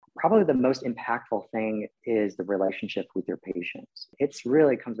probably the most impactful thing is the relationship with your patients. It's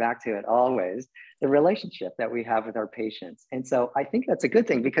really comes back to it always, the relationship that we have with our patients. And so I think that's a good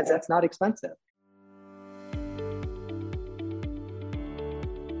thing because that's not expensive.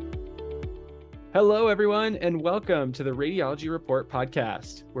 Hello, everyone, and welcome to the Radiology Report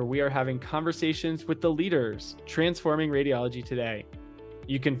podcast, where we are having conversations with the leaders transforming radiology today.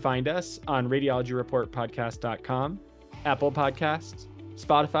 You can find us on radiologyreportpodcast.com, Apple Podcasts,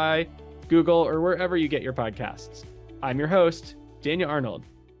 Spotify, Google, or wherever you get your podcasts. I'm your host, Daniel Arnold.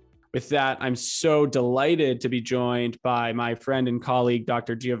 With that, I'm so delighted to be joined by my friend and colleague,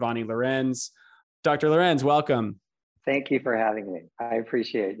 Dr. Giovanni Lorenz. Dr. Lorenz, welcome. Thank you for having me. I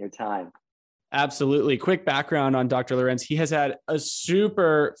appreciate your time. Absolutely. Quick background on Dr. Lorenz. He has had a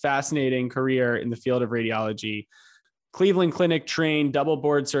super fascinating career in the field of radiology. Cleveland Clinic trained, double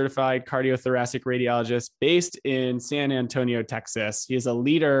board certified cardiothoracic radiologist based in San Antonio, Texas. He is a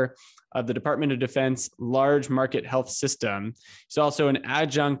leader of the Department of Defense Large Market Health System. He's also an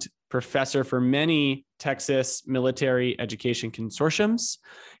adjunct professor for many Texas military education consortiums.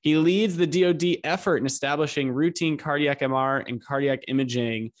 He leads the DoD effort in establishing routine cardiac MR and cardiac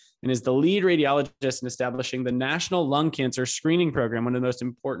imaging, and is the lead radiologist in establishing the National Lung Cancer Screening Program, one of the most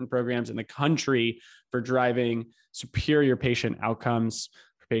important programs in the country for driving superior patient outcomes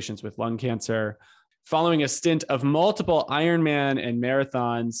for patients with lung cancer. Following a stint of multiple Ironman and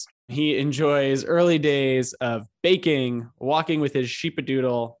marathons, he enjoys early days of baking, walking with his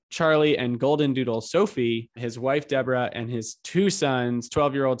sheepadoodle, Charlie, and golden doodle, Sophie, his wife, Deborah, and his two sons,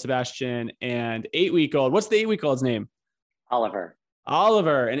 12-year-old Sebastian and 8-week-old. What's the 8-week-old's name? Oliver,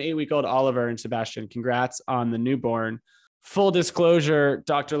 and 8-week-old Oliver and Sebastian. Congrats on the newborn. Full disclosure,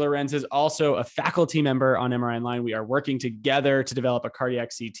 Dr. Lorenz is also a faculty member on MRI Online. We are working together to develop a cardiac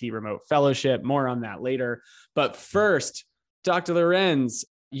CT remote fellowship. More on that later. But first, Dr. Lorenz,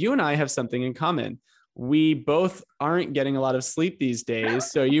 you and I have something in common. We both aren't getting a lot of sleep these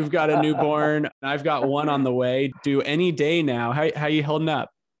days. So you've got a newborn. I've got one on the way, due any day now. How are you holding up?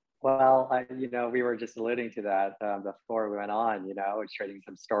 Well, we were just alluding to that before we went on, trading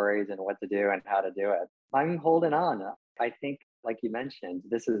some stories and what to do and how to do it. I'm holding on. I think, like you mentioned,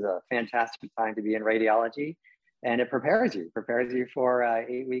 this is a fantastic time to be in radiology, and it prepares you for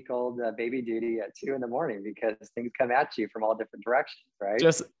 8-week-old baby duty at 2 a.m. because things come at you from all different directions, right?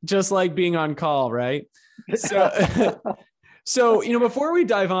 Just like being on call, right? So, before we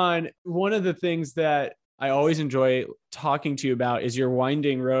dive on, one of the things that I always enjoy talking to you about is your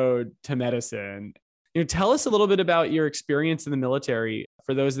winding road to medicine. Tell us a little bit about your experience in the military.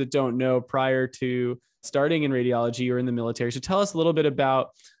 For those that don't know, prior to starting in radiology, you were in the military. So tell us a little bit about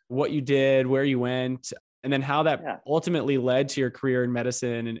what you did, where you went, and then how that ultimately led to your career in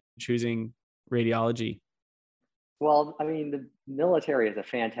medicine and choosing radiology. Well, the military is a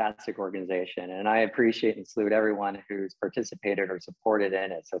fantastic organization, and I appreciate and salute everyone who's participated or supported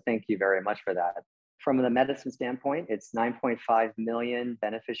in it. So thank you very much for that. From the medicine standpoint, it's 9.5 million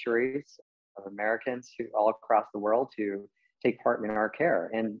beneficiaries of Americans who all across the world who take part in our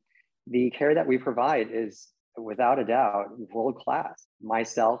care. And the care that we provide is, without a doubt, world-class.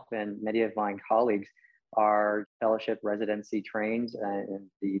 Myself and many of my colleagues are fellowship residency trained in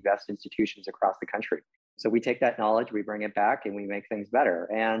the best institutions across the country. So we take that knowledge, we bring it back, and we make things better.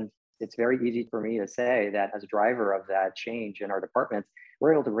 And it's very easy for me to say that as a driver of that change in our departments,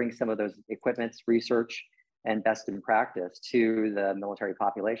 we're able to bring some of those equipments, research, and best in practice to the military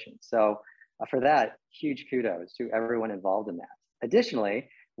population. So for that, huge kudos to everyone involved in that. Additionally,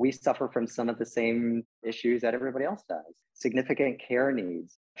 we suffer from some of the same issues that everybody else does. Significant care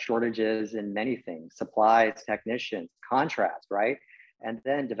needs, shortages in many things, supplies, technicians, contrast, right? And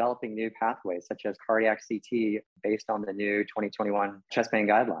then developing new pathways such as cardiac CT based on the new 2021 chest pain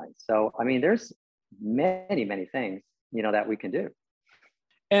guidelines. So, there's many, many things, that we can do.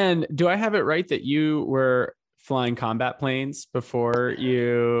 And do I have it right that you were flying combat planes before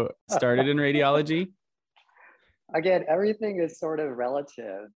you started in radiology? Again, everything is sort of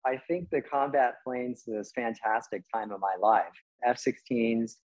relative. I think the combat planes was a fantastic time of my life.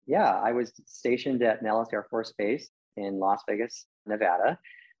 F-16s, I was stationed at Nellis Air Force Base in Las Vegas, Nevada,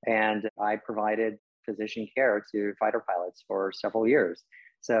 and I provided physician care to fighter pilots for several years.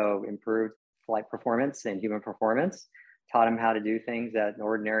 So improved flight performance and human performance, taught them how to do things that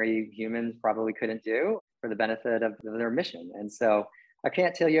ordinary humans probably couldn't do for the benefit of their mission. And so I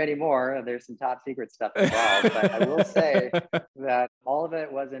can't tell you anymore. There's some top secret stuff involved, but I will say that all of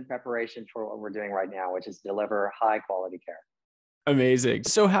it was in preparation for what we're doing right now, which is deliver high quality care. Amazing.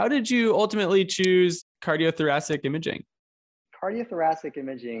 So how did you ultimately choose cardiothoracic imaging? Cardiothoracic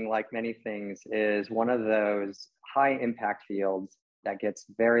imaging, like many things, is one of those high impact fields that gets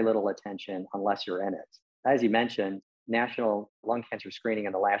very little attention unless you're in it. As you mentioned, national lung cancer screening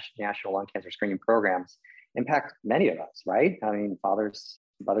and the last national lung cancer screening programs impact many of us, right? I mean, fathers,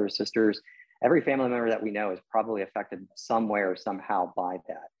 brothers, sisters, every family member that we know is probably affected some way or somehow by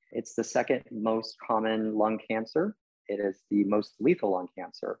that. It's the second most common lung cancer. It is the most lethal lung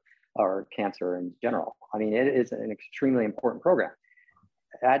cancer or cancer in general. I mean, it is an extremely important program.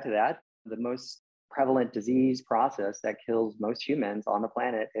 Add to that, the most prevalent disease process that kills most humans on the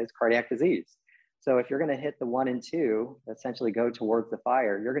planet is cardiac disease. So if you're going to hit the 1 and 2, essentially go towards the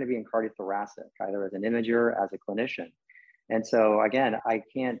fire, you're going to be in cardiothoracic, either as an imager, as a clinician. And so again, I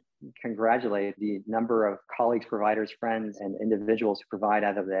can't congratulate the number of colleagues, providers, friends, and individuals who provide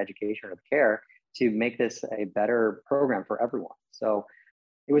either the education or the care to make this a better program for everyone. So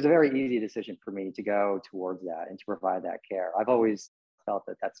it was a very easy decision for me to go towards that and to provide that care. I've always felt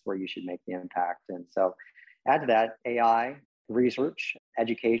that that's where you should make the impact. And so add to that AI, research,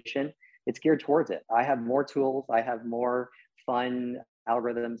 education, it's geared towards it. I have more tools, I have more fun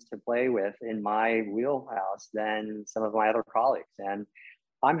algorithms to play with in my wheelhouse than some of my other colleagues. And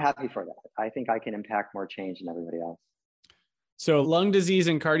I'm happy for that. I think I can impact more change than everybody else. So lung disease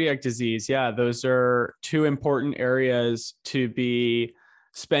and cardiac disease, yeah, those are two important areas to be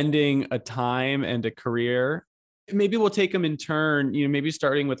spending a time and a career. Maybe we'll take them in turn, maybe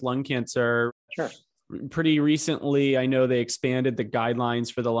starting with lung cancer. Sure. Pretty recently, I know they expanded the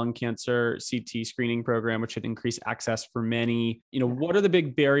guidelines for the lung cancer CT screening program, which should increase access for many. What are the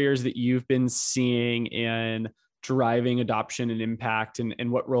big barriers that you've been seeing in driving adoption and impact,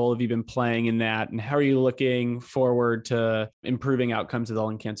 and what role have you been playing in that? And how are you looking forward to improving outcomes of the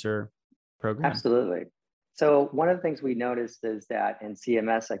lung cancer program? Absolutely. So one of the things we noticed is that, and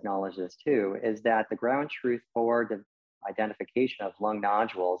CMS acknowledged this too, is that the ground truth for the identification of lung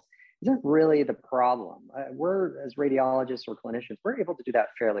nodules isn't really the problem. We're, as radiologists or clinicians, we're able to do that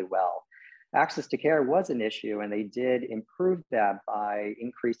fairly well. Access to care was an issue, and they did improve that by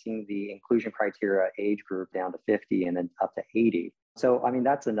increasing the inclusion criteria age group down to 50 and then up to 80. So, I mean,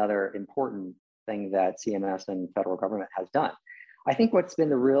 that's another important thing that CMS and federal government has done. I think what's been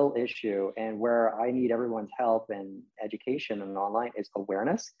the real issue, and where I need everyone's help and education and online, is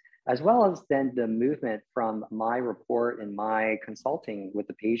awareness, as well as then the movement from my report and my consulting with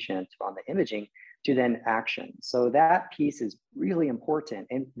the patient on the imaging to then action. So that piece is really important,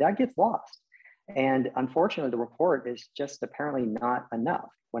 and that gets lost. And unfortunately, the report is just apparently not enough.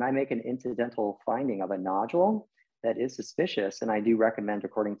 When I make an incidental finding of a nodule that is suspicious, and I do recommend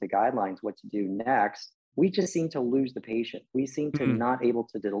according to guidelines what to do next, we just seem to lose the patient. We seem to not able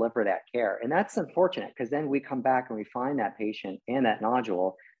to deliver that care. And that's unfortunate, because then we come back and we find that patient and that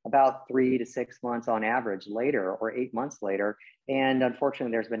nodule about 3 to 6 months on average later, or 8 months later. And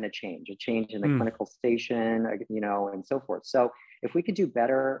unfortunately, there's been a change in the clinical station, and so forth. So if we could do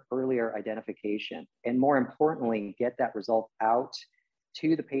better earlier identification, and more importantly, get that result out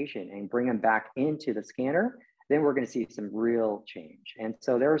to the patient and bring them back into the scanner, then we're going to see some real change. And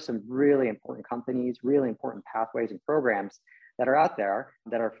so there are some really important companies, really important pathways and programs that are out there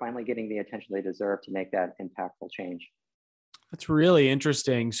that are finally getting the attention they deserve to make that impactful change. That's really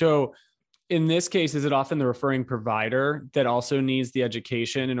interesting. So in this case, is it often the referring provider that also needs the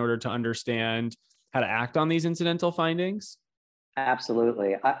education in order to understand how to act on these incidental findings?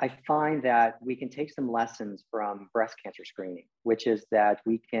 Absolutely. I find that we can take some lessons from breast cancer screening, which is that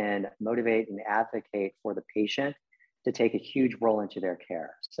we can motivate and advocate for the patient to take a huge role into their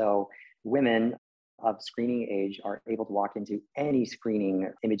care. So women of screening age are able to walk into any screening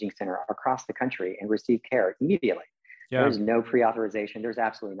imaging center across the country and receive care immediately. Yeah. There's no pre-authorization. There's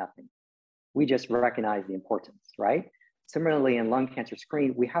absolutely nothing. We just recognize the importance, right? Similarly, in lung cancer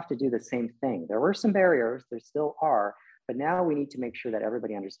screen, we have to do the same thing. There were some barriers, there still are, but now we need to make sure that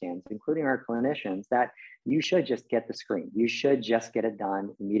everybody understands, including our clinicians, that you should just get the screen. You should just get it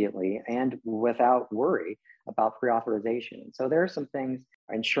done immediately and without worry about pre-authorization. So there are some things,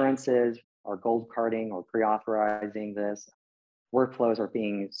 insurances are gold carding or pre-authorizing this. Workflows are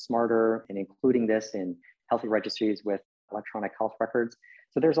being smarter and including this in healthy registries with electronic health records.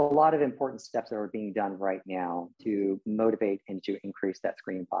 So there's a lot of important steps that are being done right now to motivate and to increase that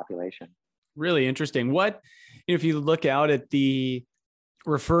screening population. Really interesting. If you look out at the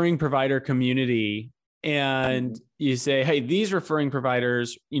referring provider community and you say, hey, these referring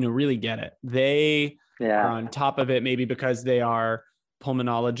providers, really get it. They are on top of it, maybe because they are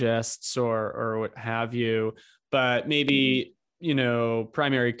pulmonologists or what have you, but maybe,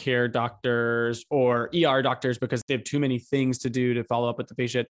 primary care doctors or ER doctors because they have too many things to do to follow up with the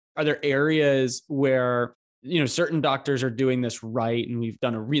patient. Are there areas where certain doctors are doing this right and we've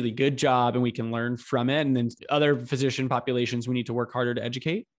done a really good job and we can learn from it. And then other physician populations, we need to work harder to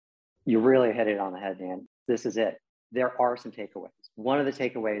educate? You really hit it on the head, man. This is it. There are some takeaways. One of the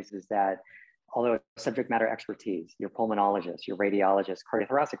takeaways is that although subject matter expertise, your pulmonologist, your radiologist,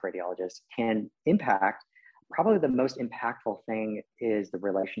 cardiothoracic radiologist can impact, probably the most impactful thing is the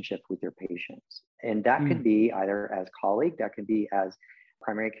relationship with your patients. And that could be either as colleague, that could be as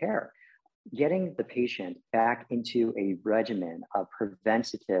primary care. Getting the patient back into a regimen of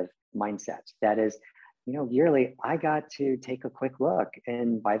preventative mindset. That is, yearly, I got to take a quick look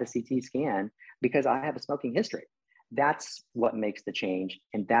and buy the CT scan because I have a smoking history. That's what makes the change,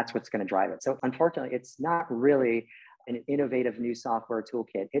 and that's what's going to drive it. So unfortunately, it's not really an innovative new software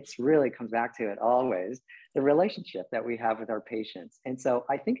toolkit. It's really comes back to it always, the relationship that we have with our patients. And so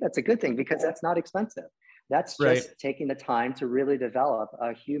I think that's a good thing because that's not expensive. That's just taking the time to really develop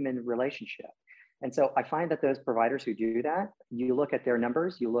a human relationship. And so I find that those providers who do that, you look at their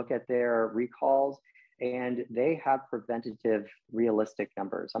numbers, you look at their recalls, and they have preventative, realistic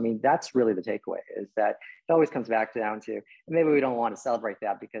numbers. I mean, that's really the takeaway, is that it always comes back down to, and maybe we don't want to celebrate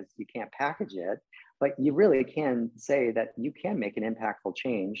that because you can't package it, but you really can say that you can make an impactful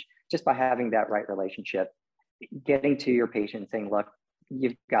change just by having that right relationship, getting to your patient and saying, look,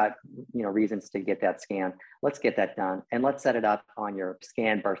 you've got reasons to get that scan. Let's get that done. And let's set it up on your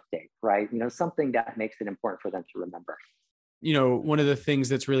scan birth date, right? Something that makes it important for them to remember. One of the things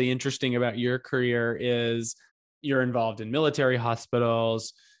that's really interesting about your career is you're involved in military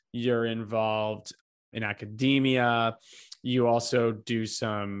hospitals, you're involved in academia, you also do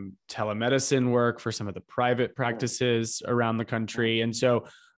some telemedicine work for some of the private practices around the country. And so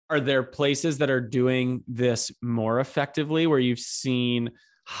are there places that are doing this more effectively where you've seen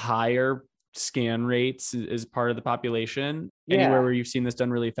higher scan rates as part of the population? Anywhere where you've seen this done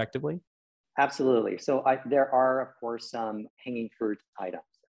really effectively? Absolutely. So there are, of course, some hanging fruit items.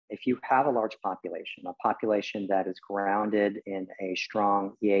 If you have a large population, a population that is grounded in a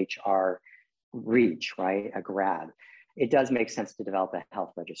strong EHR reach, right, a grad, it does make sense to develop a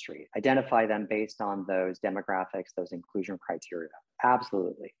health registry, identify them based on those demographics, those inclusion criteria.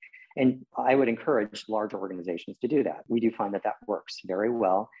 Absolutely. And I would encourage large organizations to do that. We do find that works very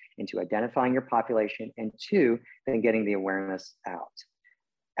well into identifying your population, and two, then getting the awareness out.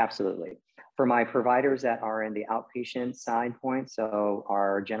 Absolutely. For my providers that are in the outpatient side point, so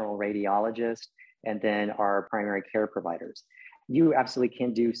our general radiologist and then our primary care providers, you absolutely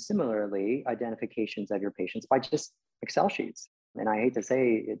can do similarly identifications of your patients by just Excel sheets. And I hate to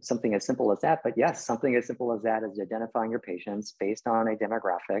say it's something as simple as that, but yes, something as simple as that is identifying your patients based on a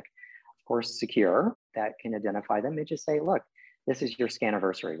demographic, of course, secure, that can identify them and just say, look, this is your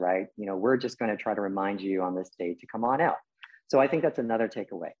scanniversary, right? We're just going to try to remind you on this date to come on out. So I think that's another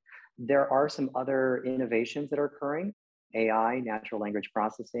takeaway. There are some other innovations that are occurring. AI, natural language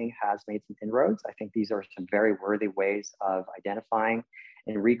processing, has made some inroads. I think these are some very worthy ways of identifying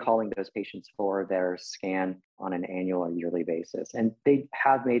and recalling those patients for their scan on an annual or yearly basis. And they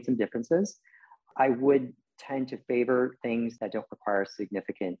have made some differences. I would tend to favor things that don't require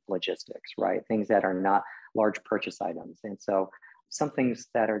significant logistics, right? Things that are not large purchase items. And so some things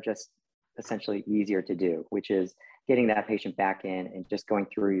that are just essentially easier to do, which is getting that patient back in and just going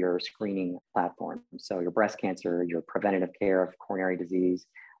through your screening platform. So your breast cancer, your preventative care of coronary disease,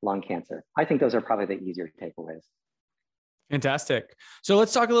 lung cancer. I think those are probably the easier takeaways. Fantastic. So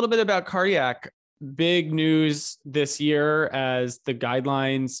let's talk a little bit about cardiac. Big news this year as the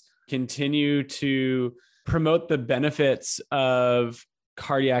guidelines continue to promote the benefits of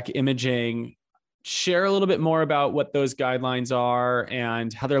cardiac imaging. Share a little bit more about what those guidelines are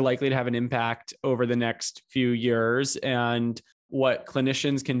and how they're likely to have an impact over the next few years and what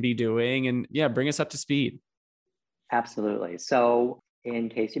clinicians can be doing, and bring us up to speed. Absolutely. So in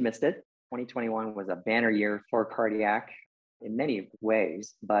case you missed it, 2021 was a banner year for cardiac in many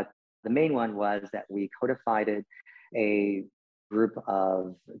ways, but the main one was that we codified a group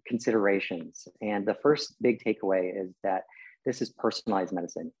of considerations. And the first big takeaway is that this is personalized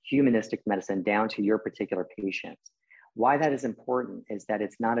medicine, humanistic medicine down to your particular patient. Why that is important is that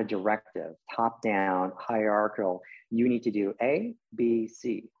it's not a directive, top-down, hierarchical, you need to do A, B,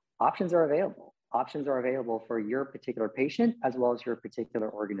 C. Options are available. Options are available for your particular patient as well as your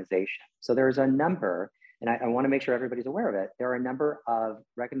particular organization. So there's a number, and I want to make sure everybody's aware of it. There are a number of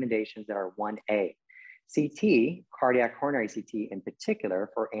recommendations that are 1A. CT, cardiac coronary CT in particular,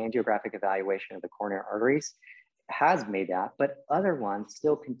 for angiographic evaluation of the coronary arteries, has made that, but other ones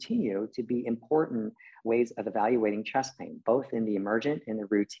still continue to be important ways of evaluating chest pain, both in the emergent and the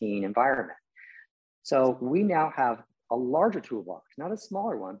routine environment. So we now have a larger toolbox, not a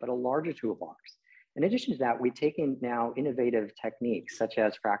smaller one, but a larger toolbox In addition to that, we've taken now innovative techniques such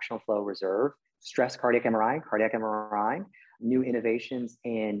as fractional flow reserve, stress cardiac MRI, new innovations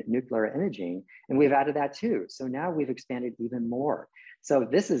in nuclear imaging, and we've added that too. So now we've expanded even more. So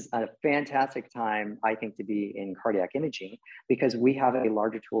this is a fantastic time, I think, to be in cardiac imaging because we have a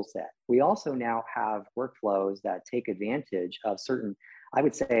larger tool set. We also now have workflows that take advantage of certain, I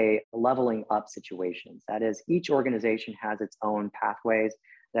would say, leveling up situations. That is, each organization has its own pathways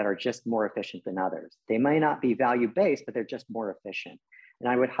that are just more efficient than others. They may not be value-based, but they're just more efficient. And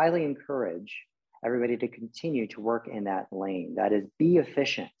I would highly encourage everybody to continue to work in that lane. That is, be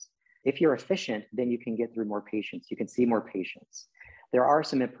efficient. If you're efficient, then you can get through more patients. You can see more patients. There are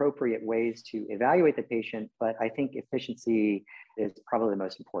some appropriate ways to evaluate the patient, but I think efficiency is probably the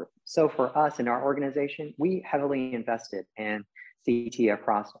most important. So for us in our organization, we heavily invested in CT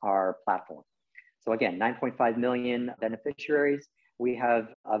across our platform. So again, 9.5 million beneficiaries. We have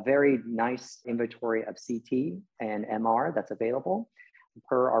a very nice inventory of CT and MR that's available.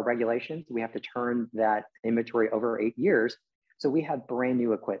 Per our regulations, we have to turn that inventory over 8 years. So we have brand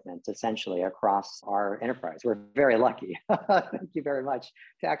new equipment essentially across our enterprise. We're very lucky. Thank you very much,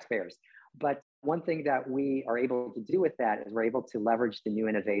 taxpayers. But one thing that we are able to do with that is we're able to leverage the new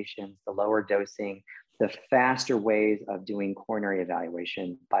innovations, the lower dosing, the faster ways of doing coronary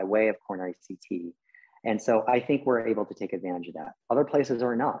evaluation by way of coronary CT. And so I think we're able to take advantage of that. Other places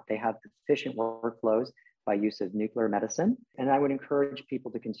are not. They have efficient workflows by use of nuclear medicine. And I would encourage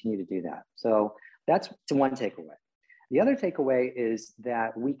people to continue to do that. So that's one takeaway. The other takeaway is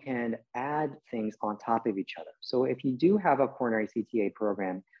that we can add things on top of each other. So if you do have a coronary CTA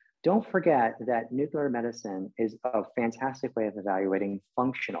program, don't forget that nuclear medicine is a fantastic way of evaluating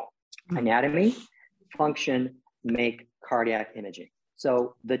functional anatomy, function, make cardiac imaging.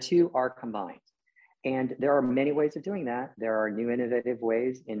 So the two are combined. And there are many ways of doing that. There are new innovative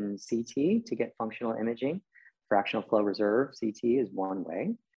ways in CT to get functional imaging. Fractional flow reserve, CT, is one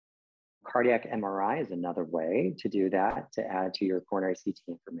way. Cardiac MRI is another way to do that, to add to your coronary CT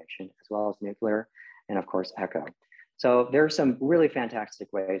information, as well as nuclear and of course, echo. So there are some really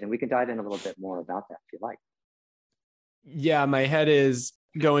fantastic ways, and we can dive in a little bit more about that if you like. Yeah, my head is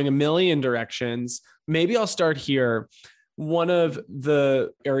going a million directions. Maybe I'll start here. One of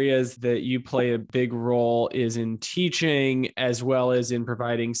the areas that you play a big role is in teaching, as well as in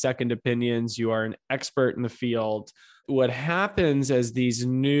providing second opinions. You are an expert in the field. What happens as these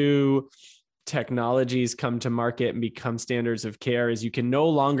new technologies come to market and become standards of care is you can no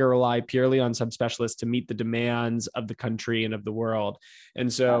longer rely purely on subspecialists to meet the demands of the country and of the world.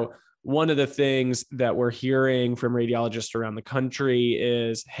 And so one of the things that we're hearing from radiologists around the country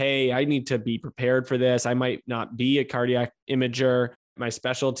is, hey, I need to be prepared for this. I might not be a cardiac imager. My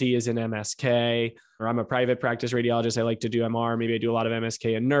specialty is in MSK, or I'm a private practice radiologist. I like to do MR. Maybe I do a lot of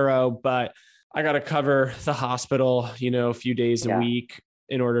MSK and neuro, but I got to cover the hospital, a few days a week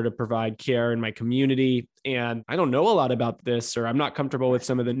in order to provide care in my community. And I don't know a lot about this, or I'm not comfortable with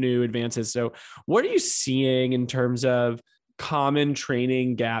some of the new advances. So what are you seeing in terms of common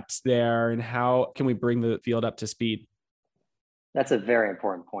training gaps there, and how can we bring the field up to speed? That's a very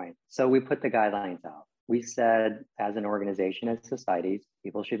important point. So we put the guidelines out. We said, as an organization, as societies,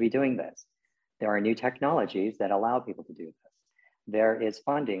 people should be doing this. There are new technologies that allow people to do this. There is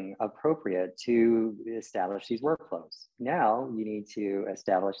funding appropriate to establish these workflows. Now you need to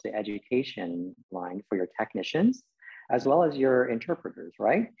establish the education line for your technicians, as well as your interpreters,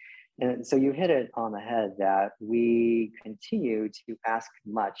 right? And so you hit it on the head that we continue to ask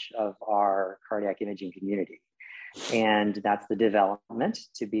much of our cardiac imaging community. And that's the development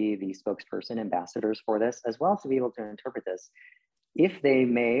to be the spokesperson, ambassadors for this, as well as to be able to interpret this, if they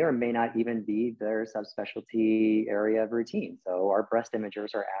may or may not even be their subspecialty area of routine. So our breast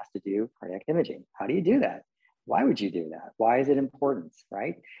imagers are asked to do cardiac imaging. How do you do that? Why would you do that? Why is it important,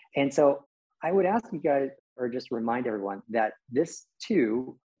 right? And so I would ask you guys, or just remind everyone, that this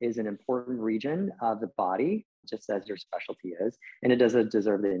too is an important region of the body, just as your specialty is, and it doesn't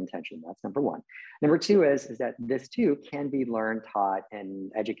deserve the attention. That's number one. Number two is that this too can be learned, taught,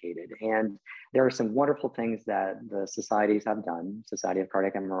 and educated. And there are some wonderful things that the societies have done, Society of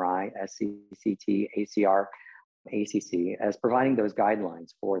Cardiac MRI, SCCT, ACR, ACC, as providing those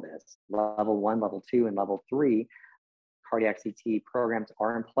guidelines for this. Level 1, level 2, and level 3 cardiac CT programs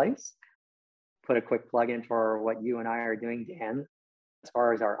are in place. Put a quick plug in for what you and I are doing, Dan. As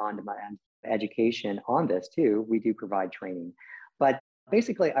far as our on-demand education on this too, we do provide training. But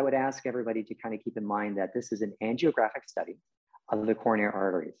basically, I would ask everybody to kind of keep in mind that this is an angiographic study of the coronary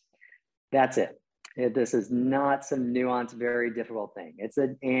arteries. That's it. This is not some nuanced, very difficult thing. It's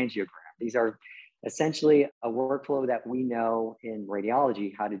an angiogram. These are essentially a workflow that we know in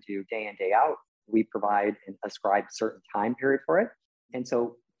radiology how to do day in, day out we provide and ascribe certain time period for it. And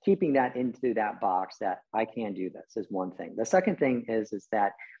so keeping that into that box that I can do this is one thing. The second thing is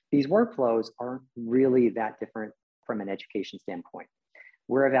that these workflows aren't really that different from an education standpoint.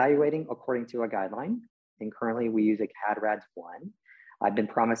 We're evaluating according to a guideline, and currently we use a CAD-RADS 1. I've been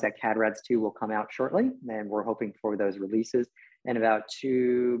promised that CAD-RADS 2 will come out shortly, and we're hoping for those releases in about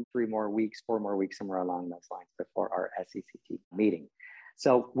 4 more weeks, somewhere along those lines before our SECT meeting.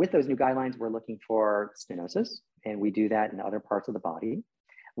 So with those new guidelines, we're looking for stenosis, and we do that in other parts of the body.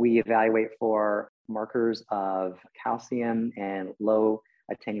 We evaluate for markers of calcium and low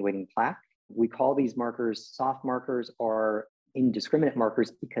attenuating plaque. We call these markers soft markers or indiscriminate markers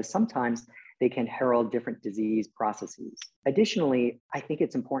because sometimes they can herald different disease processes. Additionally, I think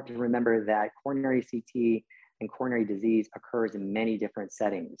it's important to remember that coronary CT and coronary disease occurs in many different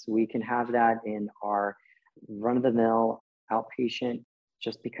settings. We can have that in our run-of-the-mill outpatient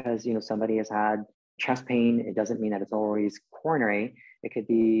just because somebody has had chest pain. It doesn't mean that it's always coronary. It could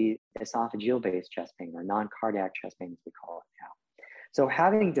be esophageal-based chest pain or non-cardiac chest pain, as we call it now. So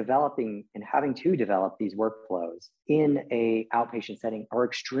having to develop these workflows in a outpatient setting are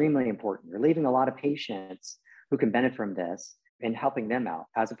extremely important. You're leaving a lot of patients who can benefit from this and helping them out,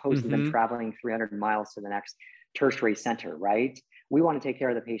 as opposed to them traveling 300 miles to the next tertiary center, right? We want to take care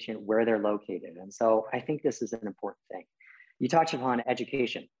of the patient where they're located. And so I think this is an important thing. You touched upon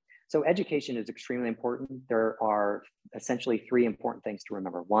education. So education is extremely important. There are essentially 3 important things to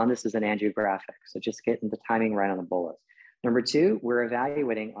remember. 1, this is an angiographic, so just getting the timing right on the bolus. Number 2, we're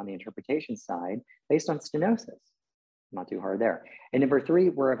evaluating on the interpretation side based on stenosis. Not too hard there. And number 3,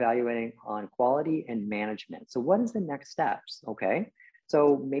 we're evaluating on quality and management. So what is the next steps? Okay,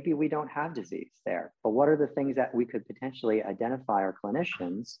 so maybe we don't have disease there, but what are the things that we could potentially identify our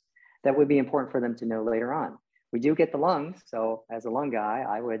clinicians that would be important for them to know later on? We do get the lungs. So as a lung guy,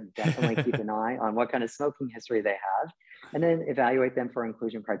 I would definitely keep an eye on what kind of smoking history they have, and then evaluate them for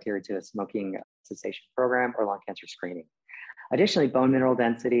inclusion criteria to a smoking cessation program or lung cancer screening. Additionally, bone mineral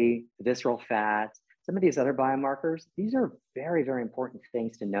density, visceral fat, some of these other biomarkers, these are very, very important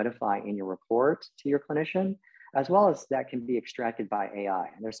things to notify in your report to your clinician, as well as that can be extracted by AI.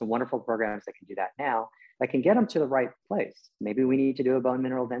 And there's some wonderful programs that can do that now that can get them to the right place. Maybe we need to do a bone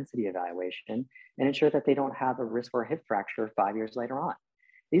mineral density evaluation and ensure that they don't have a risk for a hip fracture 5 years later on.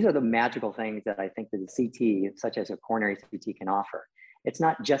 These are the magical things that I think that the CT, such as a coronary CT, can offer. It's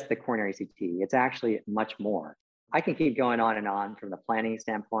not just the coronary CT, it's actually much more. I can keep going on from the planning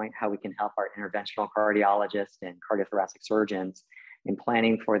standpoint, how we can help our interventional cardiologists and cardiothoracic surgeons in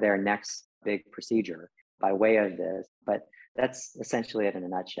planning for their next big procedure by way of this, but that's essentially it in a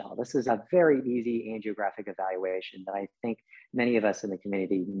nutshell. This is a very easy angiographic evaluation that I think many of us in the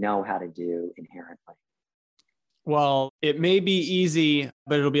community know how to do inherently. Well, it may be easy,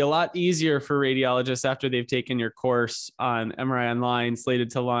 but it'll be a lot easier for radiologists after they've taken your course on MRI Online,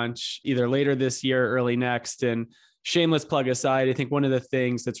 slated to launch either later this year or early next. And shameless plug aside, I think one of the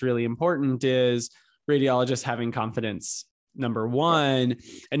things that's really important is radiologists having confidence, number 1.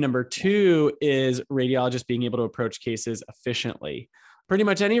 And number 2 is radiologists being able to approach cases efficiently. Pretty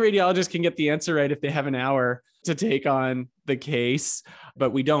much any radiologist can get the answer right if they have an hour to take on the case,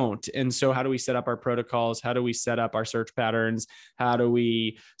 but we don't. And so how do we set up our protocols? How do we set up our search patterns? How do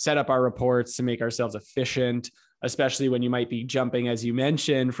we set up our reports to make ourselves efficient, especially when you might be jumping, as you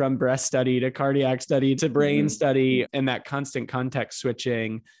mentioned, from breast study to cardiac study to brain study, and that constant context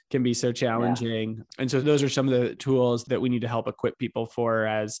switching can be so challenging. Yeah. And so those are some of the tools that we need to help equip people for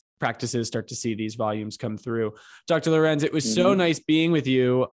as practices start to see these volumes come through. Dr. Lorenz, it was so nice being with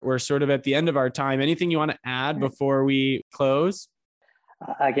you. We're sort of at the end of our time. Anything you want to add before we close?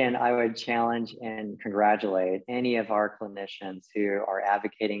 Again, I would challenge and congratulate any of our clinicians who are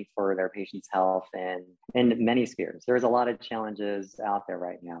advocating for their patients' health in many spheres. There's a lot of challenges out there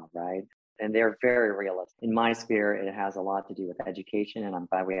right now, right? And they're very realistic. In my sphere, it has a lot to do with education, and I'm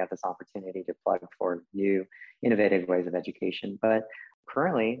glad we have this opportunity to plug for new, innovative ways of education. But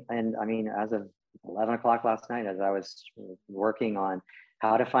currently, and I mean, as of 11 o'clock last night, as I was working on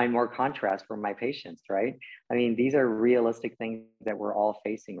how to find more contrast for my patients, right? I mean, these are realistic things that we're all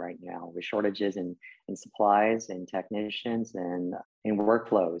facing right now with shortages in supplies and technicians and in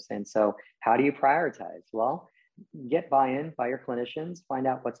workflows. And so how do you prioritize? Well, get buy-in by your clinicians, find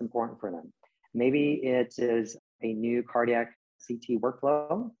out what's important for them. Maybe it is a new cardiac CT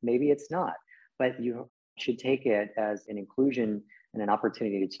workflow, maybe it's not, but you should take it as an inclusion and an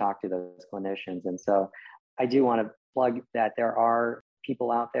opportunity to talk to those clinicians. And so I do want to plug that there are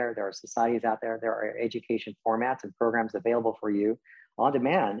people out there, there are societies out there, there are education formats and programs available for you on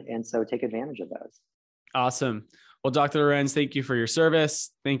demand. And so take advantage of those. Awesome. Well, Dr. Lorenz, thank you for your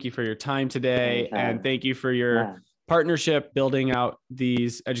service. Thank you for your time today. Anytime. And thank you for your partnership building out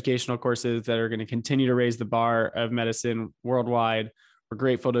these educational courses that are going to continue to raise the bar of medicine worldwide. We're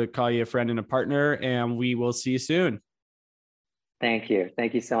grateful to call you a friend and a partner, and we will see you soon. Thank you.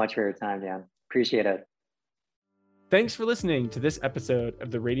 Thank you so much for your time, Dan. Appreciate it. Thanks for listening to this episode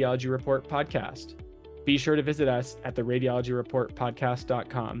of the Radiology Report podcast. Be sure to visit us at the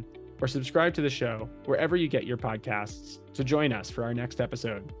radiologyreportpodcast.com or subscribe to the show wherever you get your podcasts to join us for our next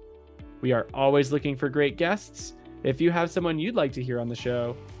episode. We are always looking for great guests. If you have someone you'd like to hear on the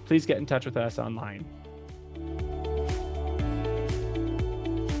show, please get in touch with us online.